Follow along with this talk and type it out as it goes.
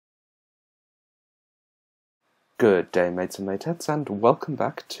Good day, mates and matettes, and welcome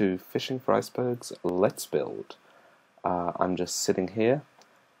back to Fishing for Icebergs Let's Build. I'm just sitting here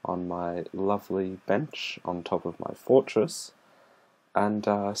on my lovely bench on top of my fortress, and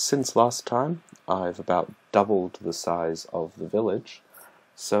since last time I've about doubled the size of the village,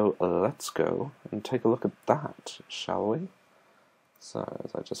 so let's go and take a look at that, shall we? So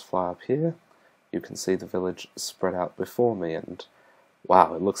as I just fly up here, you can see the village spread out before me, and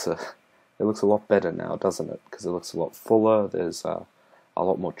wow, it looks a lot better now, doesn't it? Because it looks a lot fuller, there's a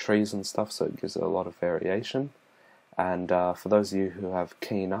lot more trees and stuff, so it gives it a lot of variation. And for those of you who have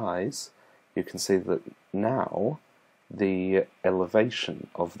keen eyes, you can see that now the elevation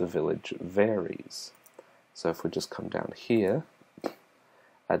of the village varies. So if we just come down here,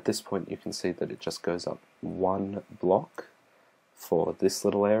 at this point you can see that it just goes up one block for this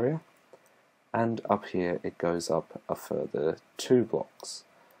little area, and up here it goes up a further 2 blocks.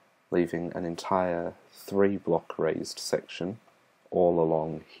 Leaving an entire 3-block raised section all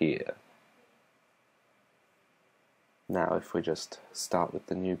along here. Now if we just start with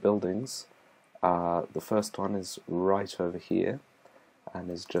the new buildings, the first one is right over here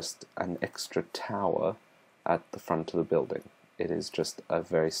and is just an extra tower at the front of the building. It is just a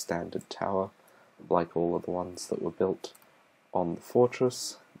very standard tower, like all of the ones that were built on the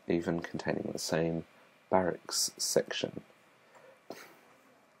fortress, even containing the same barracks section.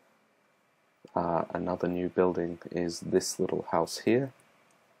 Another new building is this little house here,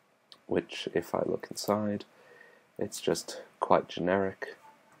 which if I look inside, it's just quite generic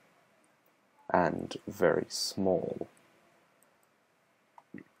and very small.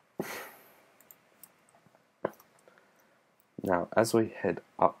 Now as we head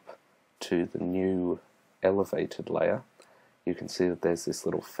up to the new elevated layer, you can see that there's this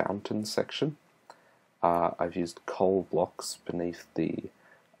little fountain section. I've used coal blocks beneath the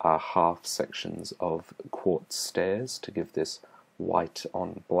half sections of quartz stairs to give this white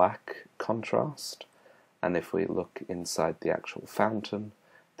on black contrast, and if we look inside the actual fountain,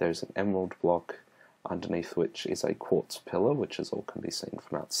 there's an emerald block underneath which is a quartz pillar, which is all can be seen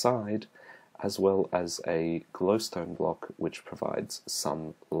from outside, as well as a glowstone block which provides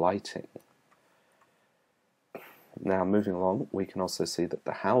some lighting. Now moving along, we can also see that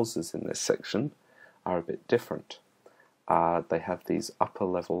the houses in this section are a bit different. They have these upper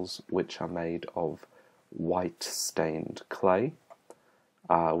levels which are made of white stained clay,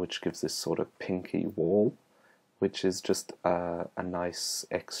 which gives this sort of pinky wall, which is just a nice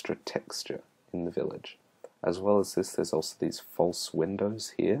extra texture in the village. As well as this, there's also these false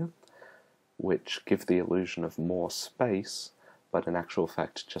windows here, which give the illusion of more space, but in actual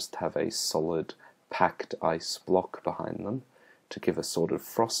fact just have a solid packed ice block behind them to give a sort of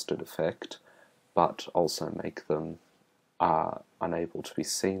frosted effect, but also make them are unable to be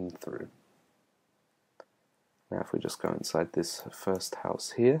seen through. Now if we just go inside this first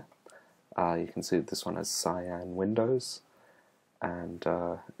house here, you can see that this one has cyan windows, and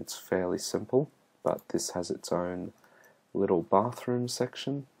it's fairly simple, but this has its own little bathroom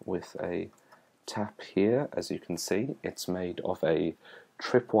section with a tap here. As you can see, it's made of a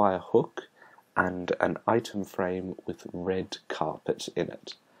tripwire hook and an item frame with red carpet in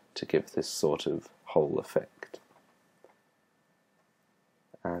it to give this sort of whole effect.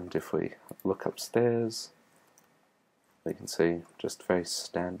 And if we look upstairs, we can see just very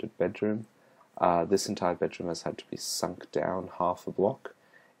standard bedroom. This entire bedroom has had to be sunk down half a block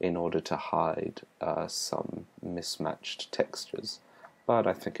in order to hide some mismatched textures, but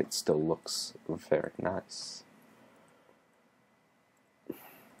I think it still looks very nice.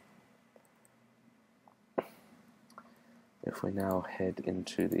 If we now head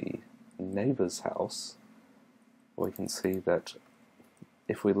into the neighbour's house, we can see that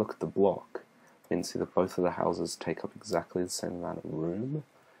if we look at the block, we can see that both of the houses take up exactly the same amount of room,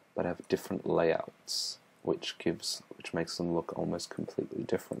 but have different layouts, which makes them look almost completely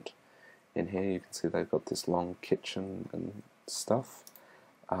different. In here you can see they've got this long kitchen and stuff,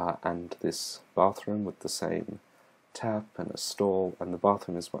 and this bathroom with the same tap and a stall, and the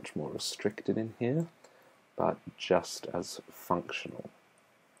bathroom is much more restricted in here, but just as functional.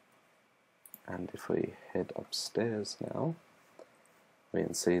 And if we head upstairs now, we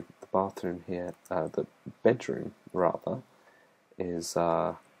can see that the bathroom here, the bedroom rather, is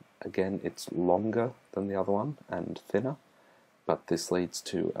again, it's longer than the other one and thinner, but this leads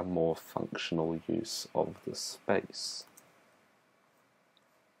to a more functional use of the space.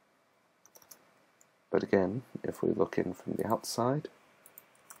 But again, if we look in from the outside,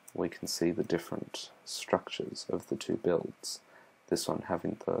 we can see the different structures of the two builds. This one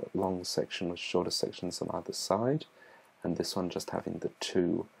having the long section with shorter sections on either side, and this one just having the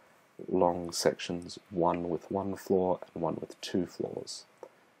 2 long sections, one with one floor and one with two floors.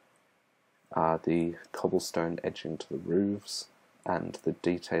 The cobblestone edging to the roofs and the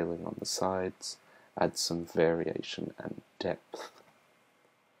detailing on the sides adds some variation and depth.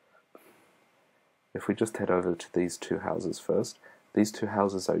 If we just head over to these two houses first, these two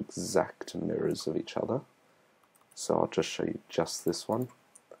houses are exact mirrors of each other. So I'll just show you just this one.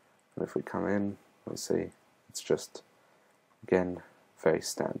 And if we come in, we see it's just, again, very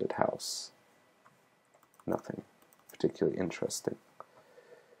standard house. Nothing particularly interesting.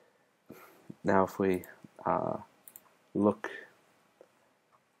 Now if we look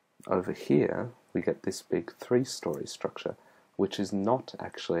over here, we get this big three-story structure, which is not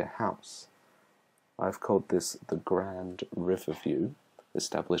actually a house. I've called this the Grand Riverview,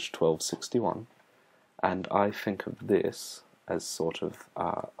 established 1261, and I think of this as sort of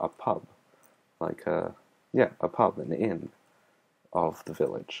a pub, like a pub, an inn of the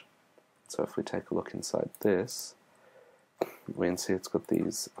village. So if we take a look inside this, we can see it's got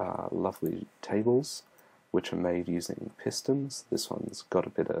these lovely tables, which are made using pistons. This one's got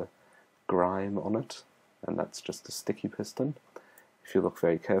a bit of grime on it, and that's just a sticky piston. If you look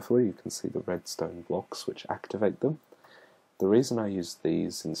very carefully, you can see the redstone blocks which activate them. The reason I use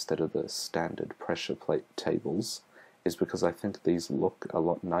these instead of the standard pressure plate tables is because I think these look a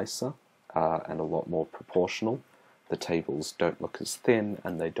lot nicer and a lot more proportional. The tables don't look as thin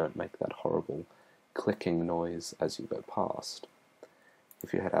and they don't make that horrible clicking noise as you go past.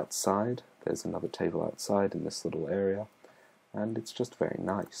 If you head outside, there's another table outside in this little area, and it's just very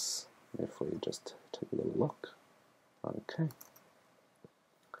nice. If we just take a little look. Okay.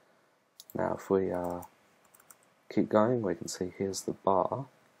 Now if we keep going, we can see here's the bar,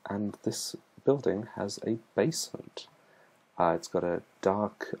 and this building has a basement. It's got a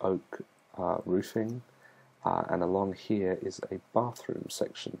dark oak roofing, and along here is a bathroom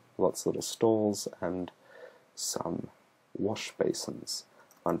section. Lots of little stalls and some wash basins.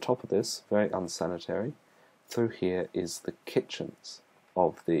 On top of this, very unsanitary, through here is the kitchens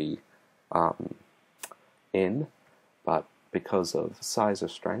of the inn, but because of size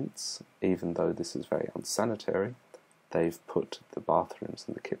restraints, even though this is very unsanitary, they've put the bathrooms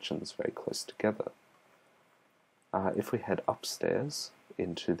and the kitchens very close together. If we head upstairs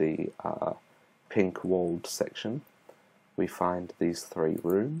into the pink-walled section, we find these three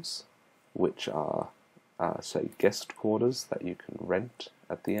rooms, which are, say, guest quarters that you can rent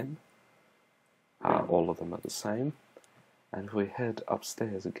at the inn. All of them are the same. And if we head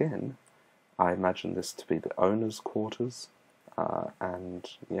upstairs again, I imagine this to be the owner's quarters, and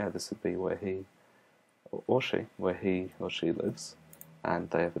yeah, this would be where he or she lives, and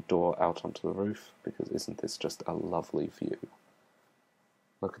they have a door out onto the roof, because isn't this just a lovely view?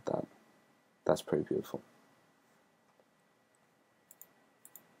 Look at that. That's pretty beautiful.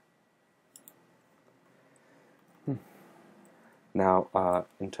 Now,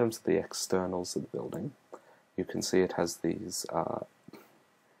 in terms of the externals of the building, you can see it has these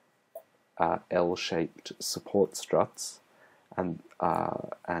L-shaped support struts and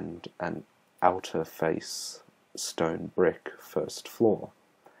an outer face stone brick first floor.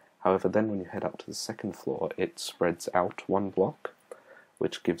 However, then when you head up to the second floor, it spreads out one block,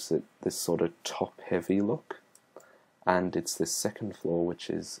 which gives it this sort of top-heavy look, and it's this second floor which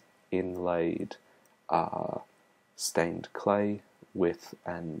is inlaid stained clay with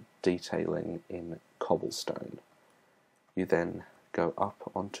and detailing in cobblestone. You then go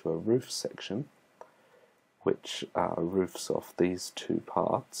up onto a roof section, which roofs off these two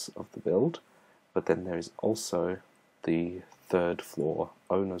parts of the build, but then there is also the third floor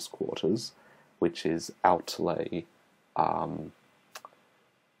owner's quarters, which is outlay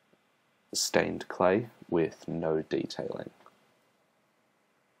stained clay with no detailing.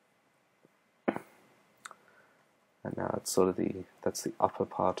 And now it's sort of that's the upper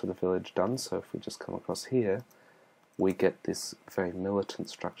part of the village done. So if we just come across here, we get this very militant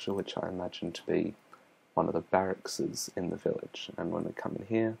structure, which I imagine to be one of the barracks in the village. And when we come in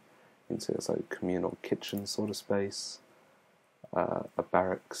here, you can see there's like a communal kitchen sort of space, a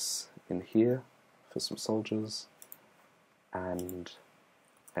barracks in here for some soldiers, and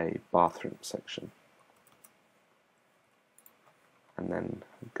a bathroom section. And then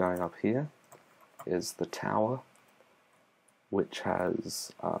going up here is the tower, which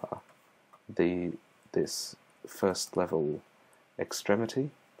has this first level extremity,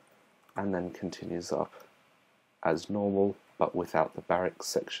 and then continues up as normal, but without the barracks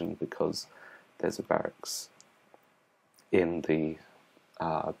section, because there's a barracks in the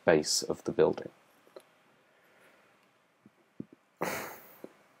base of the building.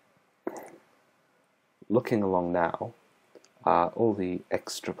 Looking along now, All the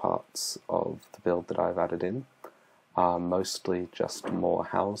extra parts of the build that I've added in are mostly just more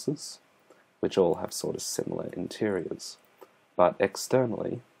houses, which all have sort of similar interiors. But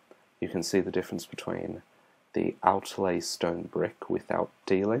externally, you can see the difference between the outlay stone brick without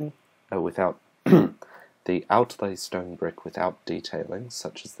the outlay stone brick without detailing,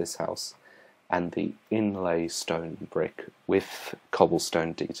 such as this house, and the inlay stone brick with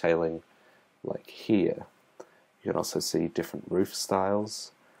cobblestone detailing, like here. You can also see different roof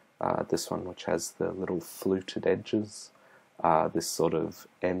styles. This one, which has the little fluted edges, this sort of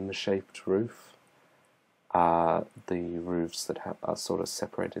M-shaped roof, the roofs that are sort of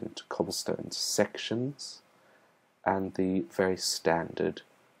separated into cobblestone sections, and the very standard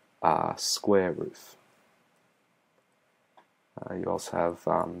square roof. You also have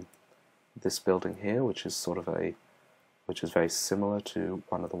this building here, which is very similar to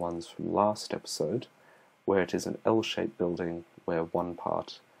one of the ones from last episode, where it is an L-shaped building where one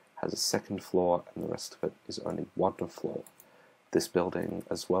part has a second floor and the rest of it is only one floor. This building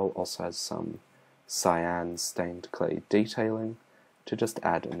as well also has some cyan stained clay detailing to just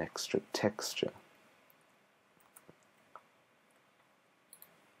add an extra texture.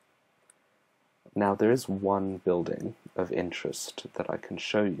 Now there is one building of interest that I can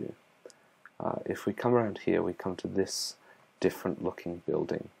show you. If we come around here, we come to this different looking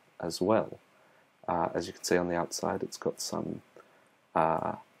building as well. As you can see on the outside, it's got some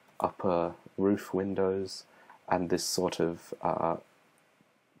upper roof windows and this sort of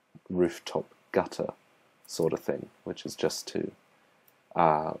rooftop gutter sort of thing, which is just to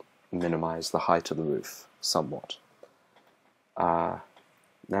minimize the height of the roof somewhat. Now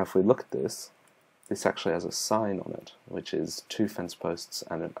if we look at this, this actually has a sign on it, which is 2 fence posts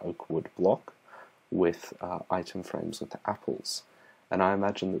and an oak wood block with item frames with apples. And I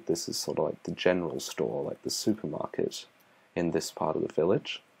imagine that this is sort of like the general store, like the supermarket in this part of the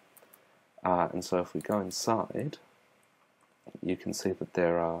village. And so if we go inside, you can see that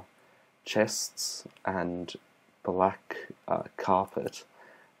there are chests and black carpet,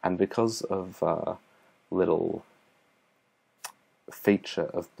 and because of little feature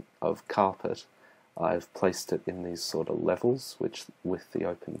of carpet, I've placed it in these sort of levels, which with the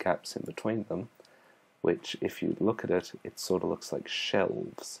open gaps in between them, which if you look at it, it sort of looks like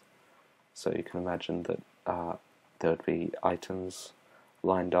shelves. So you can imagine that there would be items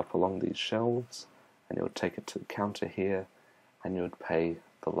lined up along these shelves, and you would take it to the counter here, and you would pay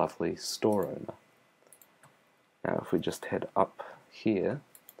the lovely store owner. Now if we just head up here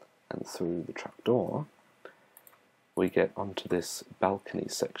and through the trapdoor, we get onto this balcony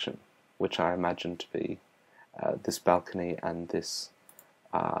section, which I imagine to be this balcony and this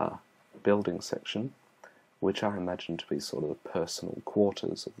building section, which I imagine to be sort of the personal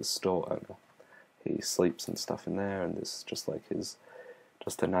quarters of the store owner. He sleeps and stuff in there, and this is just like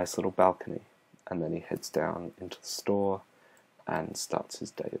just a nice little balcony. And then he heads down into the store and starts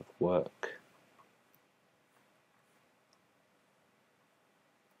his day of work.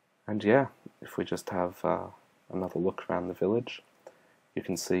 And yeah, if we just have another look around the village, you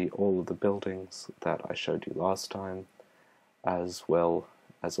can see all of the buildings that I showed you last time, as well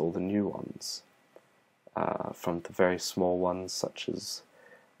as all the new ones. From the very small ones, such as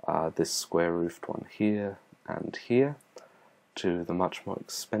this square-roofed one here and here, to the much more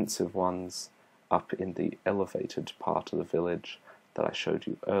expensive ones up in the elevated part of the village that I showed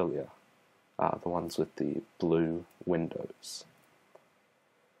you earlier, the ones with the blue windows.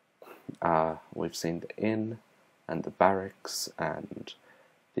 We've seen the inn and the barracks and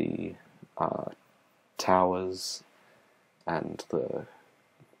the towers and the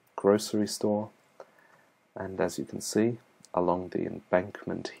grocery store, and as you can see along the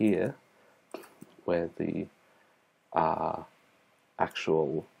embankment here, where the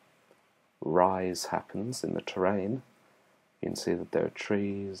actual rise happens in the terrain, you can see that there are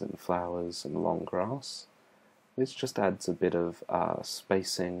trees and flowers and long grass, which just adds a bit of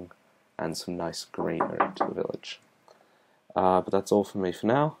spacing and some nice greenery to the village. But that's all from me for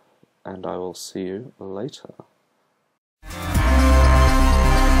now, and I will see you later.